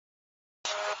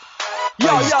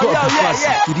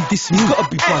Did he diss me? He's gotta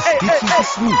be buzzed. Did he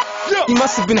diss me? He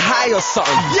must have been high or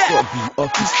something. He's gotta be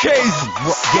up. He's crazy.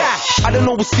 I don't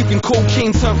know what's sleeping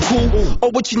cocaine turned cool,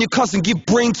 or watching your cousin give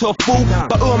brain to a fool.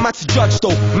 But who am I to judge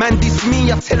though? Man, diss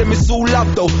me, I tell him it's all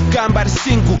love though. Going by the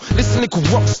single, listen little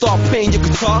rockstar playing your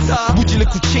guitar. Would your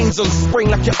little chains on spring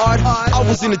like your hard? I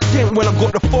was in the tent when I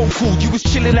got the phone call. You was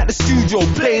chilling at the studio,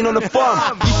 playing on the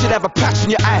farm. You should have a patch on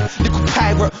your eye, little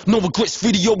pirate. No regrets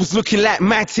video was looking like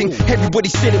my thing. Everybody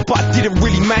said it, but I didn't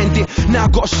really mind it. Now I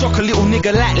gotta shock a little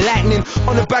nigga like lightning.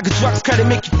 On a bag of drugs, kinda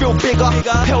make you feel bigger.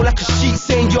 Pale like a sheet,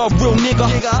 saying you're a real nigga.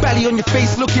 Belly on your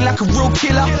face, looking like a real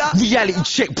killer. Reality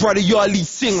check, brother, you're a lead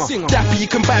singer. Dappy, you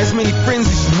can buy as many friends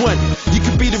as you want. You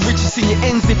can be the richest in your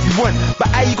ends if you want. But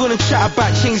how you gonna chat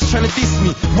about chains trying to diss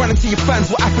me? Running to your fans,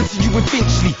 what happened to you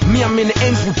eventually? Me, I'm in the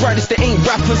ends with brothers that ain't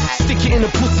rappers. Stick it in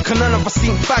the pussy, cause none of us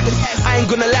ain't faggots. I ain't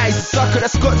gonna lie, he's a sucker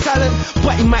that's got talent,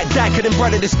 but he might die, cause them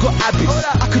brother that's got habits.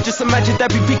 I could just imagine that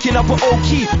be picking up an old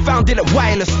key. Found it at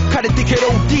wireless, kinda dickhead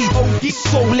OD. He's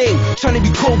so lame, trying to be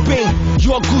Cobain.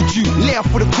 You're good, you lay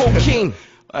off for the cocaine.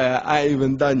 I ain't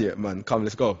even done yet, man. Come,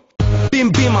 let's go.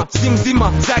 Bim bimmer, zim zimmer,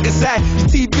 zaga zag.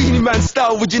 You T-Beanie man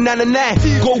style with your nana nine.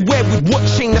 Go web with what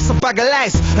chain, that's a bag of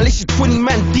lies. Unless you're 20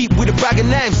 man deep with a bag of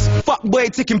knives. Fuck boy,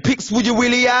 taking pics with you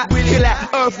really at. Kill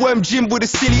like earthworm Jim with a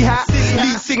silly hat.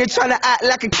 Lead singer trying to act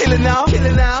like a killer now.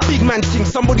 Big man think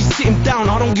somebody sit him down.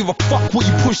 I don't give a fuck what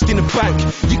you pushed in the bank.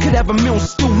 You could have a meal,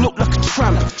 still look like a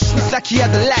tramp. It's like he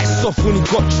had the lights off when he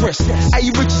got dressed. Are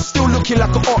you rich, still looking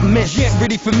like a hot mess?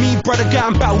 Ready for me, brother, guy,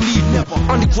 I'm about leave.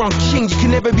 Underground king, you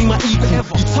can never be my equal.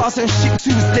 You toss and shit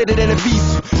too is deader than a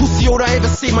beast. Pussy, all I ever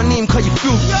say my name cause you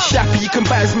feel Dappy, you can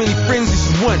buy as many friends as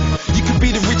you want. You can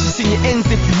be the richest in your ends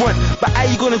if you want. But how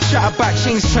you gonna chat about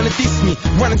chains trying to diss me?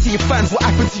 Running to your fans, what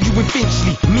happened to you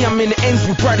eventually? Me, I'm in the ends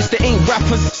with brothers that ain't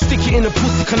rappers. Stick it in the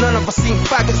pussy cause none of us ain't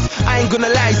faggots. I ain't gonna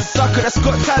lie, he's a sucker that's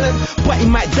got talent, but he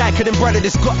might die cause them brother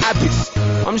that's got habits.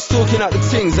 I'm just talking out the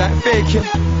things, I ain't faking.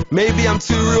 Maybe I'm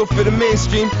too real for the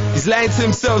mainstream. He's lying to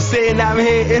himself saying I'm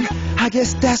hating. I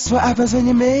guess that's what happens when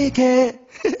you make it.